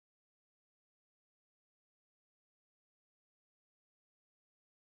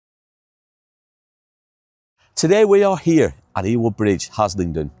Today we are here at Ewood Bridge,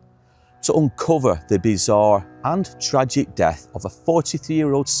 Haslingden, to uncover the bizarre and tragic death of a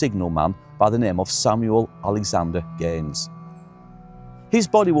 43-year-old signalman by the name of Samuel Alexander Gaines. His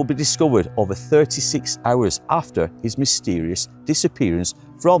body will be discovered over 36 hours after his mysterious disappearance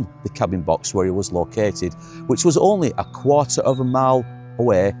from the cabin box where he was located, which was only a quarter of a mile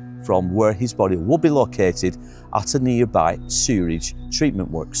away from where his body would be located at a nearby sewage treatment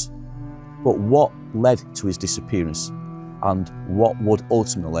works. But what led to his disappearance, and what would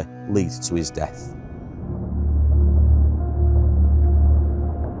ultimately lead to his death?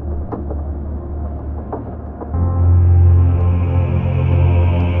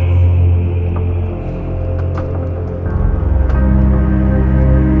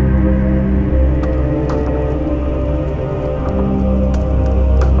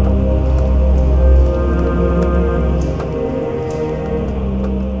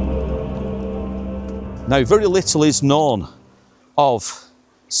 Now, very little is known of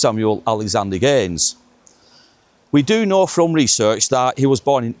Samuel Alexander Gaines. We do know from research that he was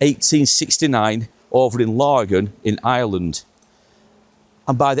born in 1869 over in Largan in Ireland.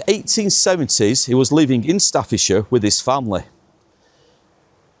 And by the 1870s, he was living in Staffordshire with his family.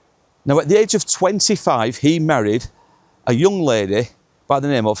 Now, at the age of 25, he married a young lady by the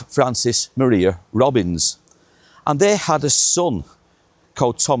name of Frances Maria Robbins. And they had a son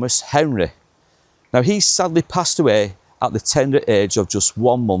called Thomas Henry. Now, he sadly passed away at the tender age of just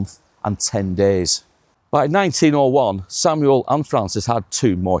 1 month and 10 days. By 1901, Samuel and Frances had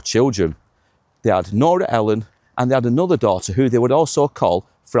 2 more children. They had Nora Ellen and they had another daughter who they would also call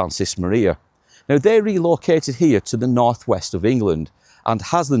Frances Maria. Now, they relocated here to the northwest of England and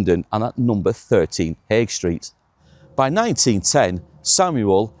Haslingden and at number 13 Hague Street. By 1910,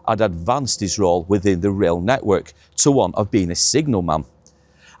 Samuel had advanced his role within the rail network to one of being a signalman.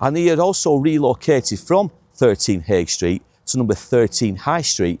 And he had also relocated from 13 Hague Street to number 13 High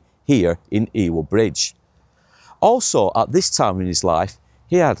Street here in Ewood Bridge. Also, at this time in his life,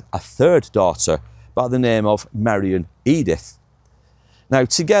 he had a 3rd daughter by the name of Marion Edith. Now,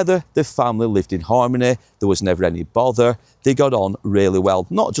 together, the family lived in harmony. There was never any bother. They got on really well,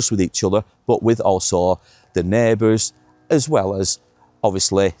 not just with each other, but with also the neighbours, as well as,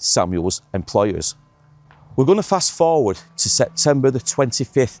 obviously, Samuel's employers. We're going to fast forward to September the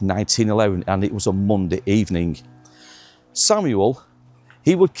 25th, 1911, and it was a Monday evening. Samuel,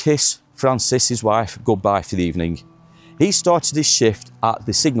 he would kiss Frances, his wife, goodbye for the evening. He started his shift at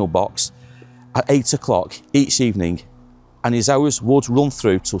the signal box at 8 o'clock each evening, and his hours would run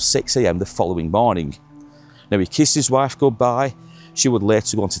through till 6 AM the following morning. Now, he kissed his wife goodbye. She would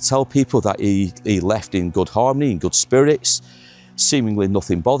later go on to tell people that he left in good harmony, in good spirits, seemingly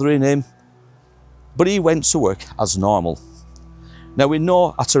nothing bothering him. But he went to work as normal. Now, we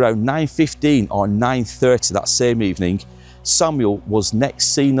know at around 9:15 or 9:30 that same evening, Samuel was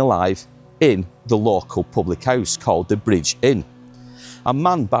next seen alive in the local public house called the Bridge Inn. A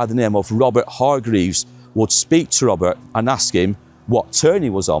man by the name of Robert Hargreaves would speak to Robert and ask him what turn he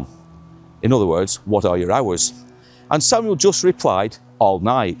was on. In other words, what are your hours? And Samuel just replied, all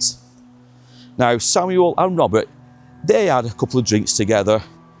night. Now, Samuel and Robert, they had a couple of drinks together,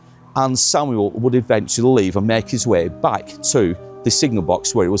 and Samuel would eventually leave and make his way back to the signal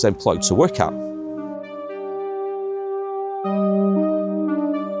box where he was employed to work at.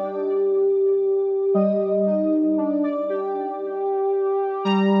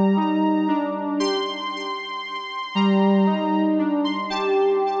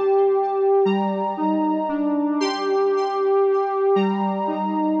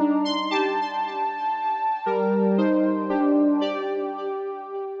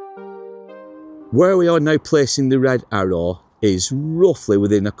 Where we are now placing the red arrow is roughly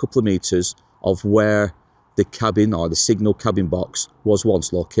within a couple of metres of where the cabin or the signal cabin box was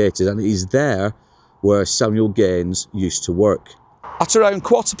once located, and it is there where Samuel Gaines used to work. At around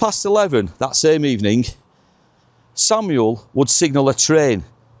 11:15 that same evening, Samuel would signal a train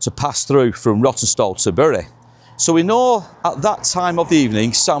to pass through from Rawtenstall to Bury. So we know at that time of the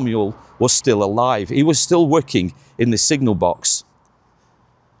evening Samuel was still alive. He was still working in the signal box.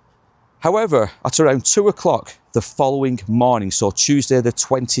 However, at around 2 o'clock the following morning, so Tuesday the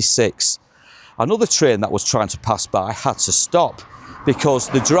 26th, another train that was trying to pass by had to stop because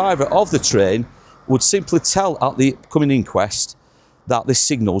the driver of the train would simply tell at the upcoming inquest that the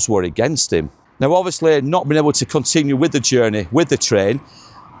signals were against him. Now, obviously, not being able to continue with the journey with the train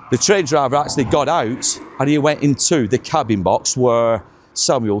driver actually got out and he went into the cabin box where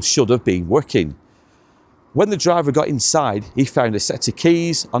Samuel should have been working. When the driver got inside, he found a set of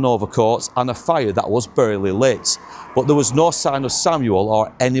keys, an overcoat and a fire that was barely lit, but there was no sign of Samuel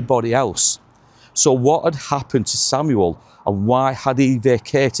or anybody else. So what had happened to Samuel, and why had he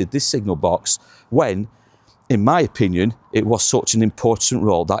vacated this signal box when, in my opinion, it was such an important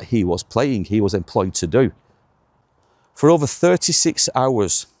role that he was playing, he was employed to do? For over 36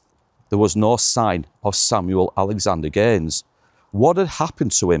 hours, there was no sign of Samuel Alexander Gaines. What had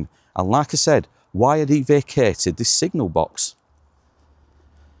happened to him? And like I said, why had he vacated this signal box?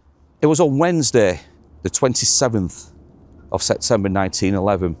 It was on Wednesday, the 27th of September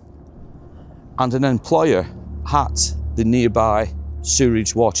 1911, and an employer at the nearby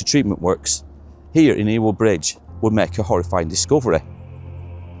sewage water treatment works here in Ewood Bridge would make a horrifying discovery.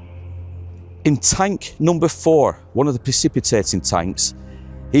 In tank number 4, one of the precipitating tanks,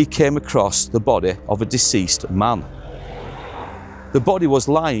 he came across the body of a deceased man. The body was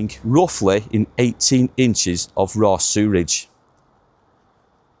lying roughly in 18 inches of raw sewage.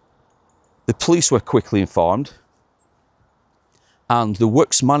 The police were quickly informed, and the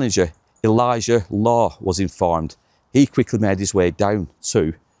works manager, Elijah Law, was informed. He quickly made his way down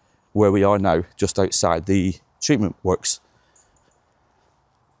to where we are now, just outside the treatment works.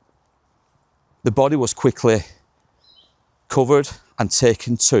 The body was quickly covered and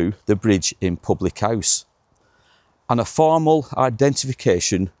taken to the Bridge Inn public house, and a formal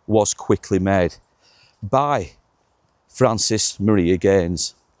identification was quickly made by Francis Maria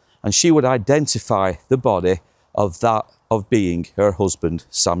Gaines, and she would identify the body of being her husband,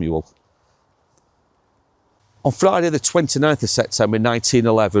 Samuel. On Friday the 29th of September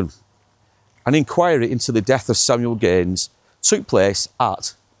 1911, an inquiry into the death of Samuel Gaines took place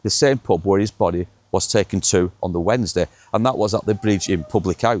at the same pub where his body was taken to on the Wednesday, and that was at the Bridge Inn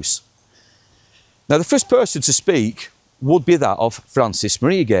public house. Now, the first person to speak would be that of Francis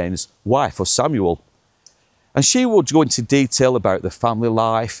Maria Gaines, wife of Samuel. And she would go into detail about the family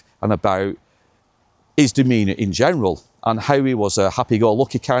life and about his demeanour in general, and how he was a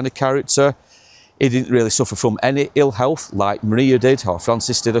happy-go-lucky kind of character. He didn't really suffer from any ill health like Maria did, or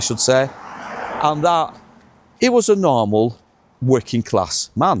Francis did, I should say, and that he was a normal working class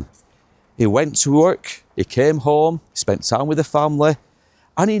man. He went to work, he came home, spent time with the family,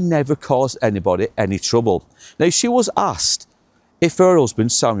 and he never caused anybody any trouble. Now, she was asked if her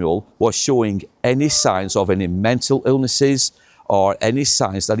husband Samuel was showing any signs of any mental illnesses or any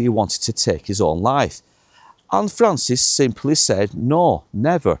signs that he wanted to take his own life. And Francis simply said, no,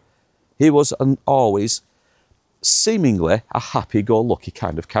 never. He was always seemingly a happy-go-lucky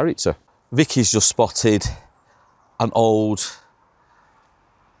kind of character. Vicky's just spotted an old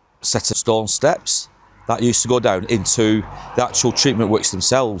set of stone steps that used to go down into the actual treatment works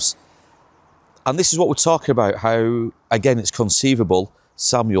themselves. And this is what we're talking about, how, again, it's conceivable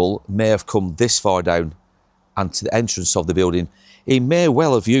Samuel may have come this far down and to the entrance of the building. He may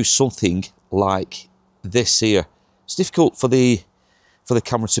well have used something like this here. It's difficult for the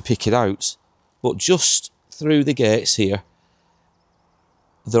camera to pick it out, but just through the gates here,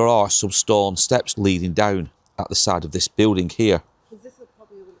 there are some stone steps leading down at the side of this building here. This would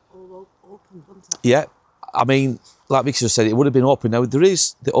probably have been all open, wouldn't it? Yeah, I mean, like Vicky just said, it would have been open. Now, there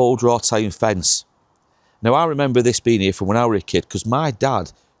is the old wrought iron fence. Now, I remember this being here from when I was a kid, because my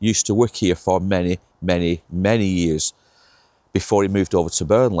dad used to work here for many, many, many years before he moved over to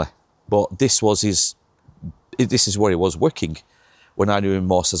Burnley. But this is where he was working when I knew him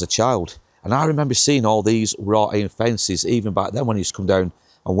most as a child. And I remember seeing all these wrought iron fences, even back then when he used to come down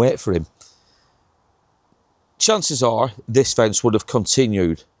and wait for him. Chances are this fence would have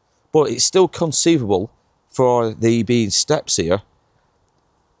continued, but it's still conceivable for there being steps here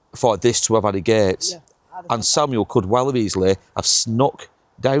for this to have had a gate. Yeah, and Samuel could well have easily have snuck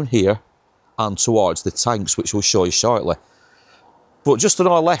down here and towards the tanks, which we'll show you shortly. But just on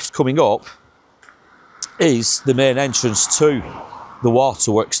our left coming up is the main entrance to the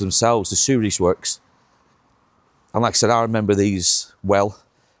waterworks themselves, the sewage works. And like I said, I remember these well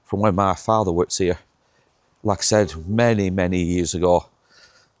from when my father worked here. Like I said, many, many years ago.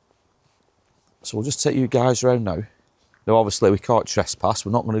 So we'll just take you guys around now. Now, obviously, we can't trespass.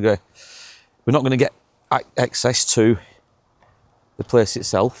 We're not going to get access to the place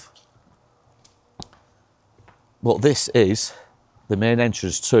itself. But this is the main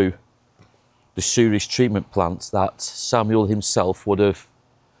entrance to the sewage treatment plant that Samuel himself would have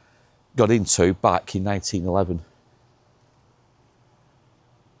got into back in 1911.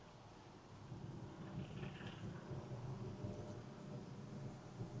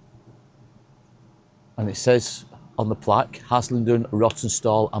 And it says on the plaque, Haslingden,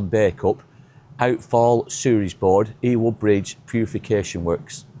 Rottenstall and Bacup, Outfall Sewage Board, Ewood Bridge Purification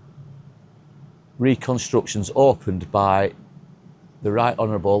Works. Reconstructions opened by the Right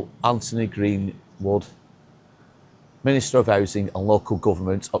Honourable Anthony Greenwood, Minister of Housing and Local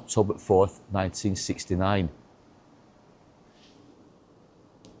Government, October 4th, 1969.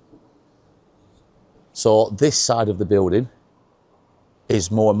 So this side of the building is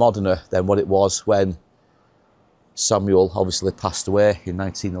more moderner than what it was when Samuel obviously passed away in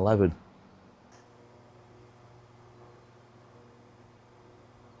 1911.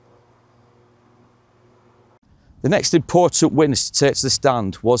 The next important witness to take to the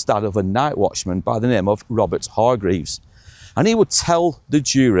stand was that of a night watchman by the name of Robert Hargreaves. And he would tell the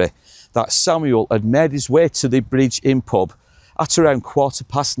jury that Samuel had made his way to the Bridge Inn pub at around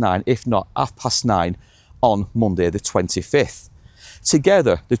 9:15, if not 9:30, on Monday the 25th.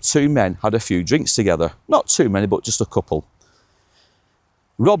 Together, the two men had a few drinks together. Not too many, but just a couple.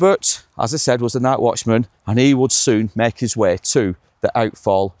 Robert, as I said, was the night watchman, and he would soon make his way to the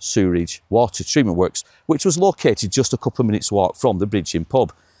Outfall Sewage Water Treatment Works, which was located just a couple of minutes' walk from the Bridge Inn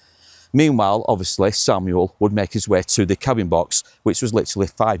pub. Meanwhile, obviously, Samuel would make his way to the cabin box, which was literally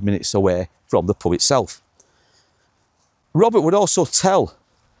 5 minutes away from the pub itself. Robert would also tell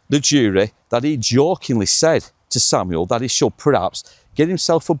the jury that he jokingly said to Samuel that he should perhaps get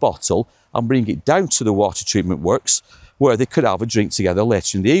himself a bottle and bring it down to the water treatment works where they could have a drink together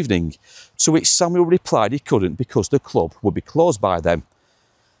later in the evening, to which Samuel replied he couldn't because the club would be closed by then.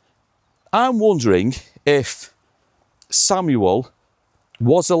 I'm wondering if Samuel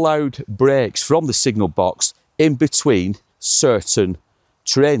was allowed breaks from the signal box in between certain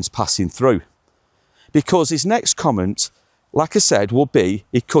trains passing through, because his next comment, like I said, would be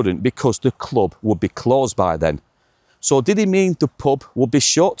he couldn't because the club would be closed by then. So did he mean the pub would be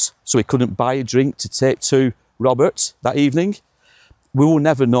shut so he couldn't buy a drink to take to Robert that evening? We will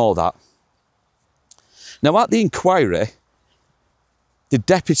never know that. Now, at the inquiry, the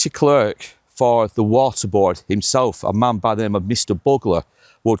deputy clerk for the water board himself, a man by the name of Mr. Bugler,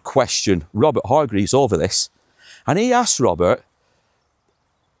 would question Robert Hargreaves over this. And he asked Robert,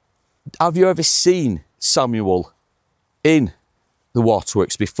 have you ever seen Samuel in the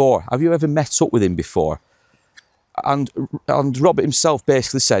waterworks before? Have you ever met up with him before? And Robert himself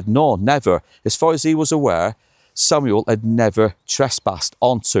basically said, no, never. As far as he was aware, Samuel had never trespassed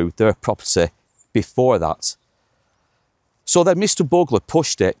onto their property before that. So then Mr. Bugler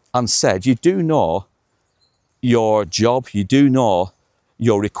pushed it and said, you do know your job, you do know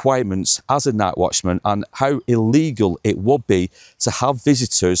your requirements as a night watchman and how illegal it would be to have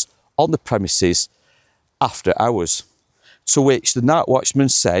visitors on the premises after hours. To which the night watchman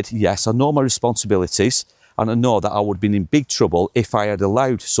said, yes, I know my responsibilities and I know that I would have been in big trouble if I had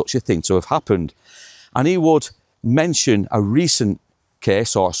allowed such a thing to have happened. And he would mention a recent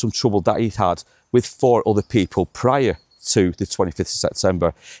case or some trouble that he'd had with 4 other people prior to the 25th of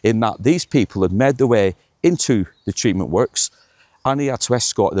September, in that these people had made their way into the treatment works and he had to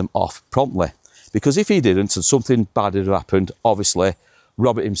escort them off promptly. Because if he didn't and something bad had happened, obviously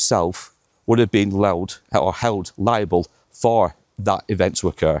Robert himself would have been held liable for that event to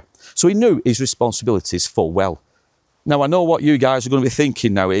occur. So he knew his responsibilities full well. Now, I know what you guys are going to be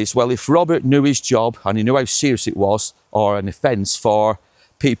thinking now is, well, if Robert knew his job and he knew how serious it was, or an offence for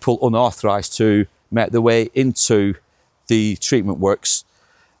people unauthorised to make their way into the treatment works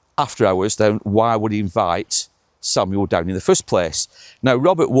after hours, then why would he invite Samuel down in the first place? Now,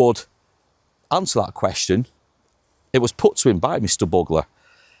 Robert would answer that question. It was put to him by Mr. Bugler.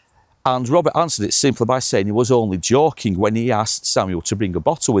 And Robert answered it simply by saying he was only joking when he asked Samuel to bring a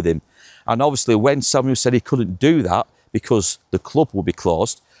bottle with him. And obviously when Samuel said he couldn't do that because the club would be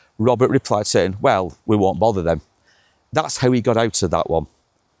closed, Robert replied saying, well, we won't bother them. That's how he got out of that one.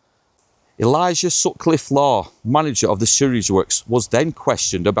 Elijah Sutcliffe Law, manager of the sewage works, was then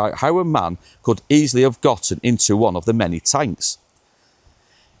questioned about how a man could easily have gotten into one of the many tanks.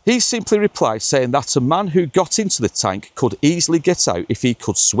 He simply replied saying that a man who got into the tank could easily get out if he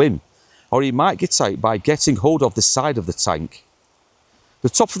could swim, or he might get out by getting hold of the side of the tank. The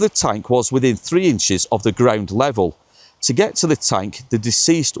top of the tank was within 3 inches of the ground level. To get to the tank, the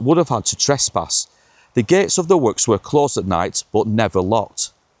deceased would have had to trespass. The gates of the works were closed at night, but never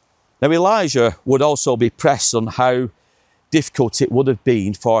locked. Now, Elijah would also be pressed on how difficult it would have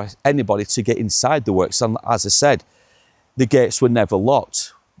been for anybody to get inside the works. And as I said, the gates were never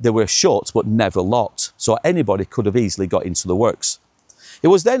locked. They were shut, but never locked. So anybody could have easily got into the works. It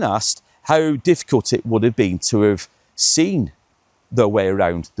was then asked how difficult it would have been to have seen their way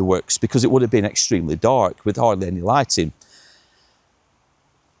around the works, because it would have been extremely dark with hardly any lighting.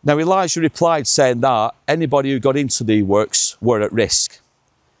 Now, Elijah replied saying that anybody who got into the works were at risk,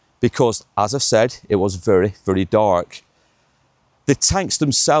 because, as I've said, it was very, very dark. The tanks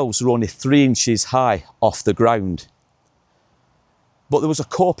themselves were only 3 inches high off the ground. But there was a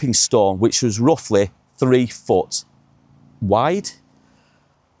coping stone which was roughly 3 foot wide.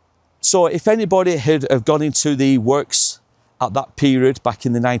 So if anybody had have gone into the works at that period, back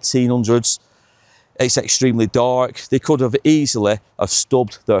in the 1900s, it's extremely dark. They could have easily have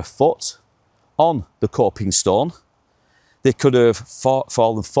stubbed their foot on the coping stone. They could have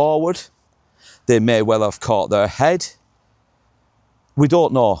fallen forward. They may well have caught their head. We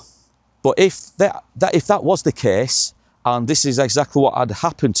don't know. But if that was the case, and this is exactly what had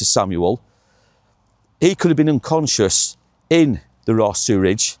happened to Samuel, he could have been unconscious in the raw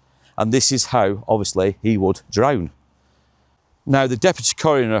sewage, and this is how, obviously, he would drown. Now, the deputy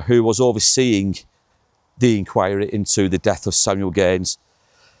coroner who was overseeing the inquiry into the death of Samuel Gaines,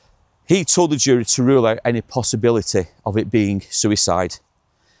 he told the jury to rule out any possibility of it being suicide.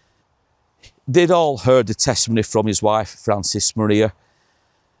 They'd all heard the testimony from his wife, Frances Maria,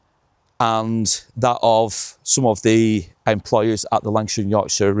 and that of some of the employers at the Lancashire and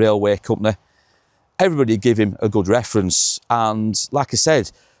Yorkshire Railway Company. Everybody gave him a good reference, and like I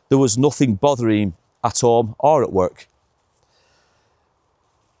said, there was nothing bothering him at home or at work.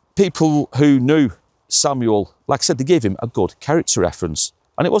 People who knew Samuel, like I said, they gave him a good character reference.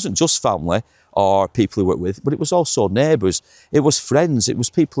 And it wasn't just family or people he worked with, but it was also neighbours, it was friends, it was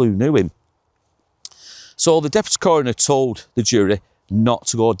people who knew him. So the deputy coroner told the jury not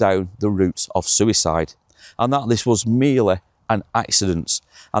to go down the route of suicide, and that this was merely an accident,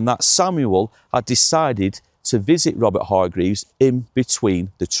 and that Samuel had decided to visit Robert Hargreaves in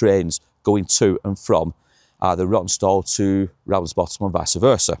between the trains going to and from either Rottenstall to Ramsbottom and vice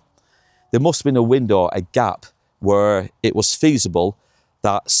versa. There must have been a window, a gap, where it was feasible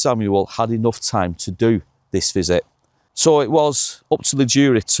that Samuel had enough time to do this visit. So it was up to the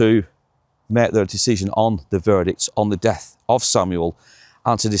jury to make their decision on the verdict on the death of Samuel,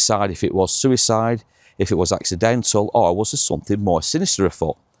 and to decide if it was suicide, if it was accidental, or was there something more sinister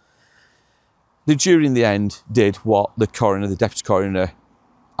afoot. The jury in the end did what the coroner, the deputy coroner,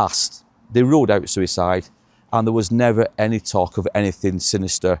 asked. They ruled out suicide, and there was never any talk of anything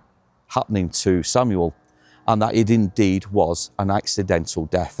sinister happening to Samuel, and that it indeed was an accidental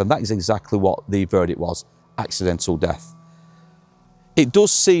death. And that is exactly what the verdict was, accidental death. It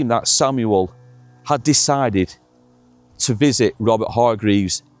does seem that Samuel had decided to visit Robert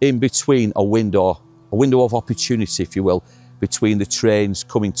Hargreaves in between a window of opportunity, if you will, between the trains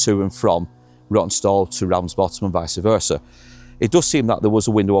coming to and from Rottenstall to Ramsbottom and vice versa. It does seem that there was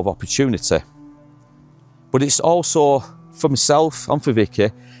a window of opportunity. But it's also, for myself and for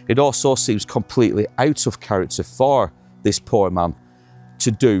Vicky, it also seems completely out of character for this poor man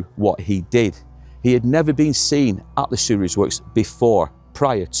to do what he did. He had never been seen at the sewage works before,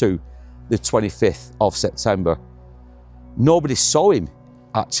 prior to the 25th of September. Nobody saw him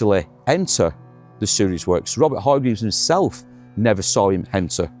actually enter the sewage works. Robert Hargreaves himself never saw him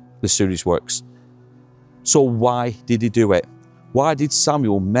enter the sewage works. So why did he do it? Why did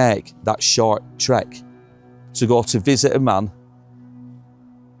Samuel make that short trek to go to visit a man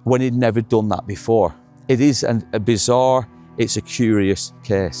when he'd never done that before? It is a bizarre, it's a curious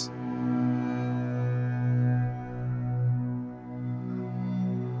case.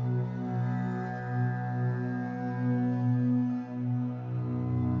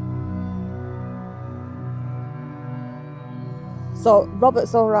 So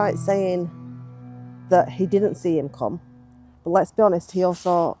Robert's all right saying that he didn't see him come, but let's be honest, he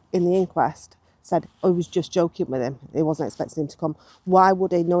also, in the inquest, said he was just joking with him. He wasn't expecting him to come. Why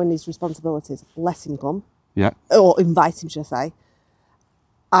would he, knowing his responsibilities, let him come? Yeah. Or invite him, should I say?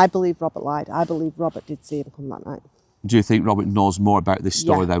 I believe Robert lied. I believe Robert did see him come that night. Do you think Robert knows more about this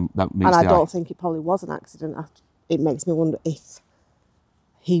story than meets the eye? And I don't think it probably was an accident. It makes me wonder if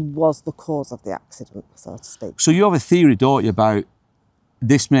he was the cause of the accident, so to speak. So you have a theory, don't you, about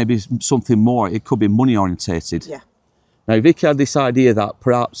this may be something more. It could be money orientated. Yeah. Now, Vicky had this idea that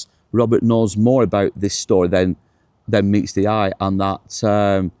perhaps Robert knows more about this story than meets the eye, and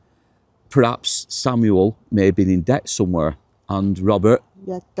that perhaps Samuel may have been in debt somewhere, and Robert...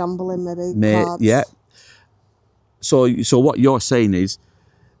 Yeah, gambling maybe, cards. Yeah. So what you're saying is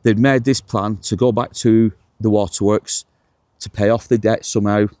they'd made this plan to go back to the waterworks, to pay off the debt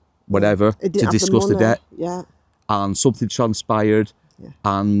somehow, whatever, to discuss the debt. Yeah. And something transpired,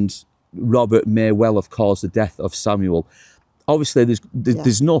 and Robert may well have caused the death of Samuel. Obviously,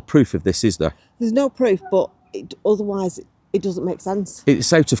 there's no proof of this, is there? There's no proof, but otherwise it doesn't make sense.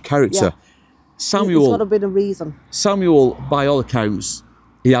 It's out of character. Yeah. Samuel... There's got to be a reason. Samuel, by all accounts,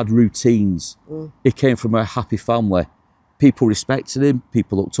 he had routines. He came from a happy family. People respected him.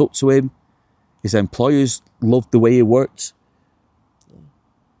 People looked up to him. His employers loved the way he worked.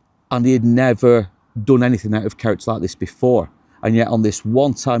 And he had never done anything out of character like this before. And yet on this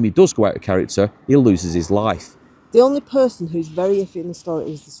one time he does go out of character, he loses his life. The only person who's very iffy in the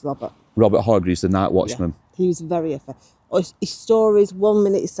story is this Robert. Robert Hargreaves, the night watchman. Yeah, he was very iffy. His stories, 1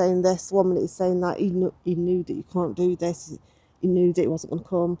 minute he's saying this, 1 minute he's saying that. He knew that you can't do this. He knew that he wasn't going to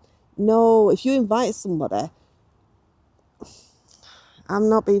come. No, if you invite somebody, I'm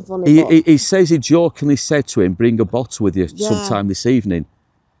not being funny. He says he jokingly said to him, bring a bottle with you sometime this evening.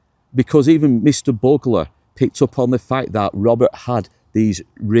 Because even Mr. Bugler picked up on the fact that Robert had these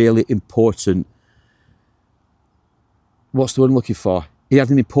really important, what's the word I'm looking for? He had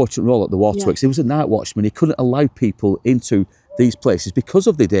an important role at the waterworks. He was a night watchman. He couldn't allow people into these places because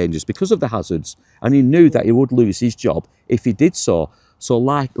of the dangers, because of the hazards. And he knew that he would lose his job if he did so. So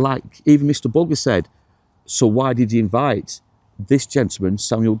like even Mr. Bugler said, so why did you invite this gentleman,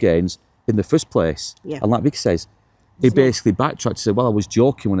 Samuel Gaines, in the first place? Yeah. And like Vicky says, he basically backtracked and said, well, I was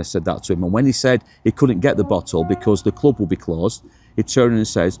joking when I said that to him. And when he said he couldn't get the bottle because the club will be closed, he turned and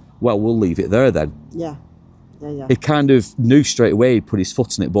says, well, we'll leave it there then. Yeah. He kind of knew straight away he'd put his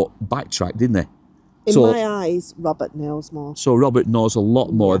foot in it, but backtracked, didn't he? In my eyes, Robert knows more. So Robert knows a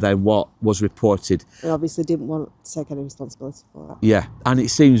lot more than what was reported. He obviously didn't want to take any responsibility for it. Yeah, and it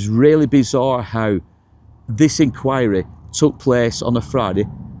seems really bizarre how this inquiry took place on a Friday,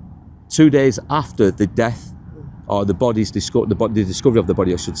 2 days after the death, or the discovery of the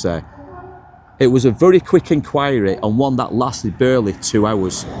body, I should say. It was a very quick inquiry and one that lasted barely 2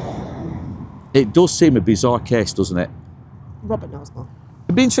 hours. It does seem a bizarre case, doesn't it? Robert knows more.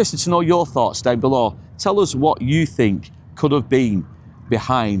 It'd be interesting to know your thoughts down below. Tell us what you think could have been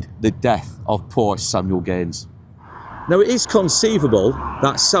behind the death of poor Samuel Gaines. Now, it is conceivable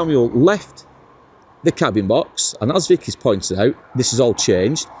that Samuel left the cabin box, and as Vicky's pointed out, this has all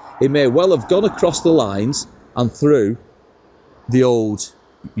changed. He may well have gone across the lines and through the old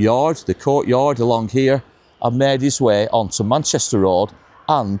yard, the courtyard along here, and made his way onto Manchester Road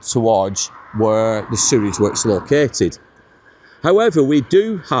and towards where the sewage works located. However, we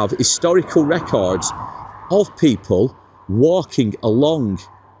do have historical records of people walking along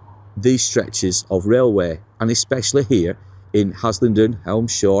these stretches of railway, and especially here in Haslingden,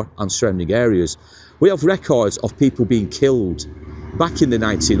 Helmshore and surrounding areas. We have records of people being killed back in the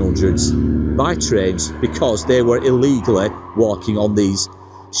 1900s by trains because they were illegally walking on these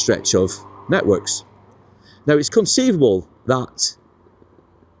stretch of networks. Now, it's conceivable that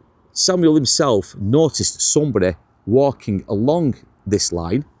Samuel himself noticed somebody walking along this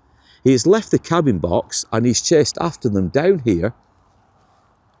line. He has left the cabin box and he's chased after them down here,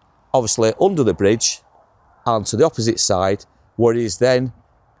 obviously under the bridge, and to the opposite side, where he's then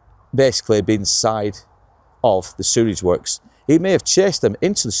basically been side of the sewage works. He may have chased them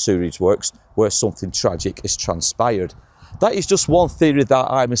into the sewage works where something tragic has transpired. That is just one theory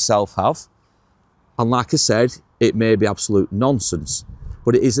that I myself have. And like I said, it may be absolute nonsense,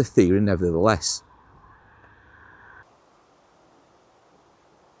 but it is a theory nevertheless.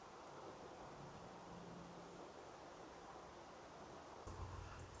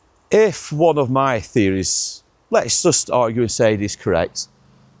 If one of my theories, let's just argue and say it is correct,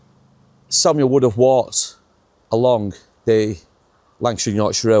 Samuel would have walked along the Lancashire and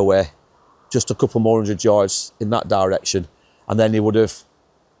Yorkshire Railway just a couple more hundred yards in that direction, and then he would have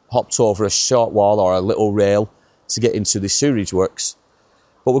hopped over a short wall or a little rail to get into the sewage works.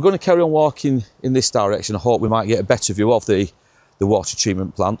 But we're going to carry on walking in this direction. I hope we might get a better view of the water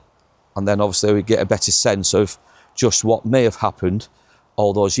treatment plant, and then obviously we get a better sense of just what may have happened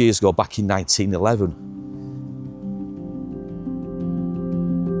all those years ago, back in 1911.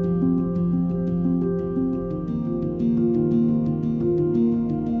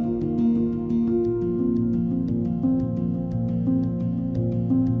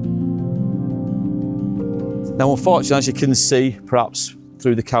 Now, unfortunately, as you can see, perhaps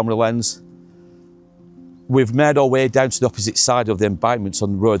through the camera lens, we've made our way down to the opposite side of the embankments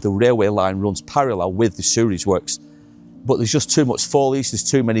on the road. The railway line runs parallel with the sewage works, but there's just too much foliage, there's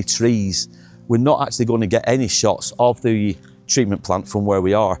too many trees. We're not actually going to get any shots of the treatment plant from where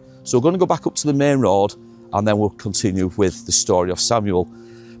we are. So we're going to go back up to the main road, and then we'll continue with the story of Samuel.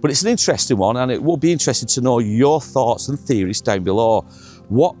 But it's an interesting one, and it will be interesting to know your thoughts and theories down below.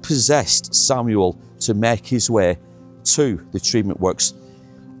 What possessed Samuel to make his way to the treatment works,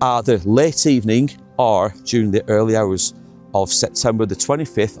 either late evening or during the early hours of September the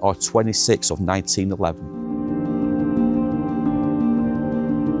 25th or 26th of 1911.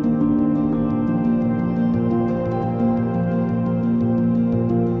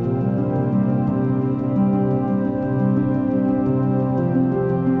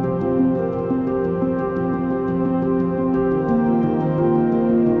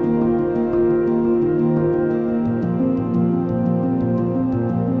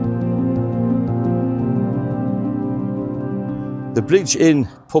 The Bridge Inn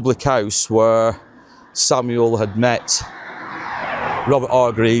public house where Samuel had met Robert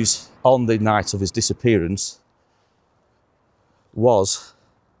Hargreaves on the night of his disappearance was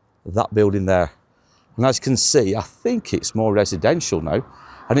that building there. And as you can see, I think it's more residential now,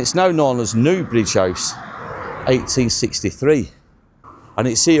 and it's now known as New Bridge House, 1863. And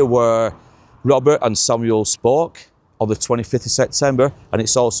it's here where Robert and Samuel spoke on the 25th of September, and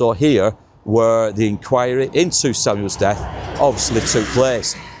it's also here where the inquiry into Samuel's death obviously took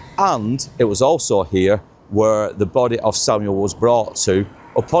place. And it was also here where the body of Samuel was brought to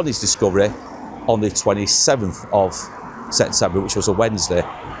upon his discovery on the 27th of September, which was a Wednesday.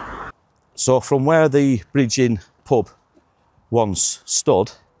 So from where the Bridge Inn pub once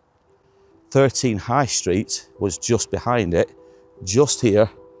stood, 13 High Street was just behind it, just here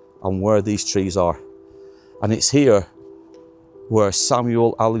and where these trees are. And it's here where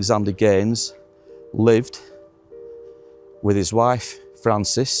Samuel Alexander Gaines lived with his wife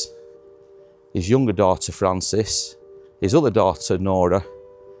Frances, his younger daughter Frances, his other daughter Nora,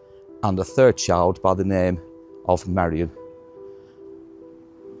 and a third child by the name of Marion.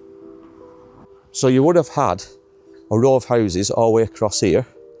 So you would have had a row of houses all the way across here,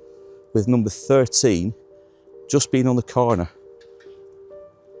 with number 13 just being on the corner.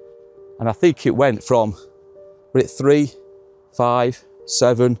 And I think it went from 3, 5,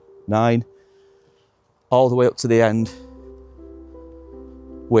 7, 9, all the way up to the end,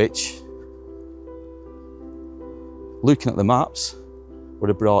 which, looking at the maps, would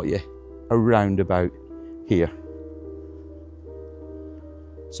have brought you around about here.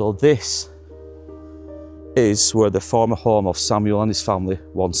 So this is where the former home of Samuel and his family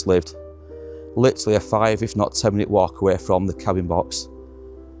once lived. Literally a 5, if not 10 minute walk away from the cabin box,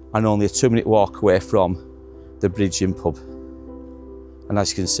 and only a 2-minute walk away from the Bridge Inn pub. And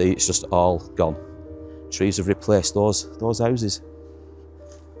as you can see, it's just all gone. Trees have replaced those houses.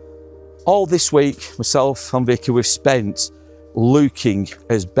 All this week, myself and Vicky, we've spent looking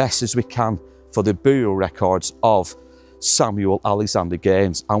as best as we can for the burial records of Samuel Alexander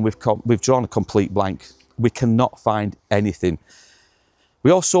Gaines, and we've drawn a complete blank. We cannot find anything.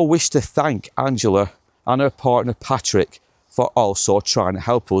 We also wish to thank Angela and her partner Patrick for also trying to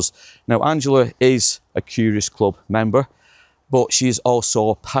help us. Now, Angela is a Curious Club member, but she is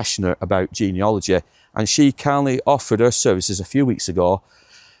also passionate about genealogy, and she kindly offered her services a few weeks ago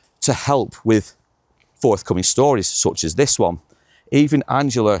to help with forthcoming stories such as this one. Even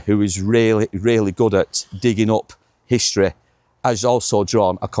Angela, who is really good at digging up history, has also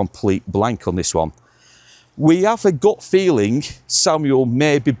drawn a complete blank on this one. We have a gut feeling Samuel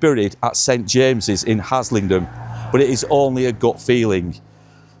may be buried at St James's in Haslingden, but it is only a gut feeling.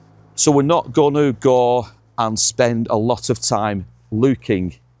 So we're not going to go and spend a lot of time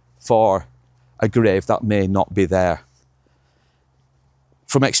looking for a grave that may not be there.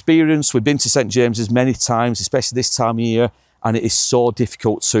 From experience, we've been to St James's many times, especially this time of year, and it is so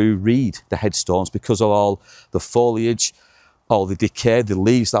difficult to read the headstones because of all the foliage, all the decay, the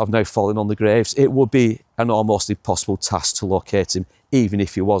leaves that have now fallen on the graves. It would be an almost impossible task to locate him, even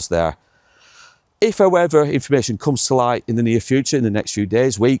if he was there. If, however, information comes to light in the near future, in the next few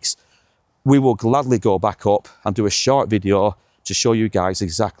days, weeks, we will gladly go back up and do a short video to show you guys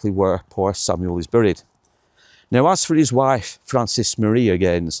exactly where poor Samuel is buried. Now, as for his wife, Frances Maria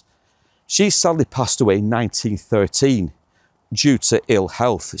Gaines, she sadly passed away in 1913 due to ill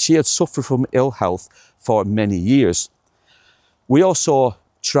health. She had suffered from ill health for many years. We also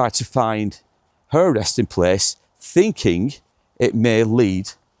tried to find her resting place, thinking it may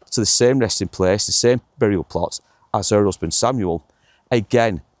lead to the same resting place, the same burial plot as her husband Samuel.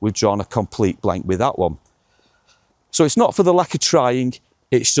 Again, we've drawn a complete blank with that one. So it's not for the lack of trying,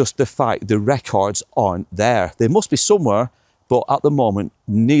 it's just the fact the records aren't there. They must be somewhere, but at the moment,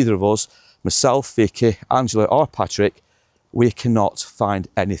 neither of us, myself, Vicky, Angela or Patrick, we cannot find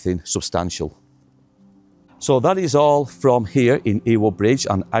anything substantial. So that is all from here in Ewood Bridge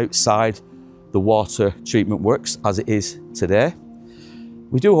and outside the water treatment works as it is today.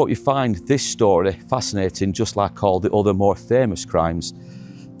 We do hope you find this story fascinating, just like all the other more famous crimes.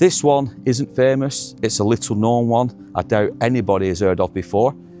 This one isn't famous, it's a little known one I doubt anybody has heard of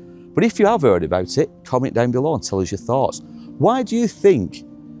before. But if you have heard about it, comment down below and tell us your thoughts. Why do you think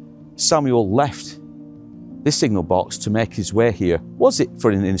Samuel left this signal box to make his way here? Was it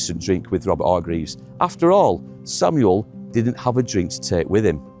for an innocent drink with Robert Hargreaves? After all, Samuel didn't have a drink to take with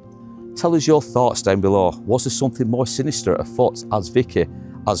him. Tell us your thoughts down below. Was there something more sinister afoot, as Vicky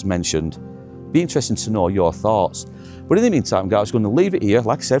has mentioned? Be interesting to know your thoughts. But in the meantime, guys, I'm going to leave it here,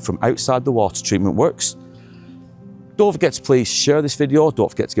 like I said, from outside the water treatment works. Don't forget to please share this video, don't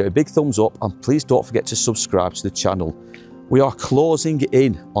forget to give it a big thumbs up, and please don't forget to subscribe to the channel. We are closing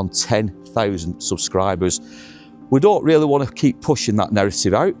in on 10,000 subscribers. We don't really want to keep pushing that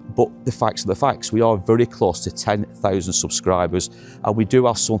narrative out, but the facts are the facts. We are very close to 10,000 subscribers, and we do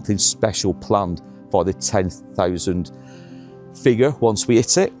have something special planned for the 10,000 figure once we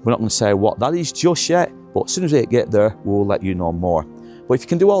hit it. We're not going to say what that is just yet, but as soon as we get there, we'll let you know more. But if you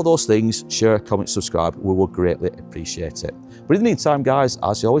can do all those things, share, comment, subscribe, we will greatly appreciate it. But in the meantime, guys,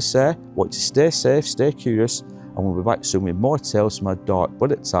 as I always say, I want you to stay safe, stay curious, and we'll be back soon with more tales from our dark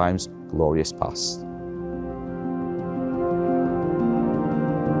but at times glorious past.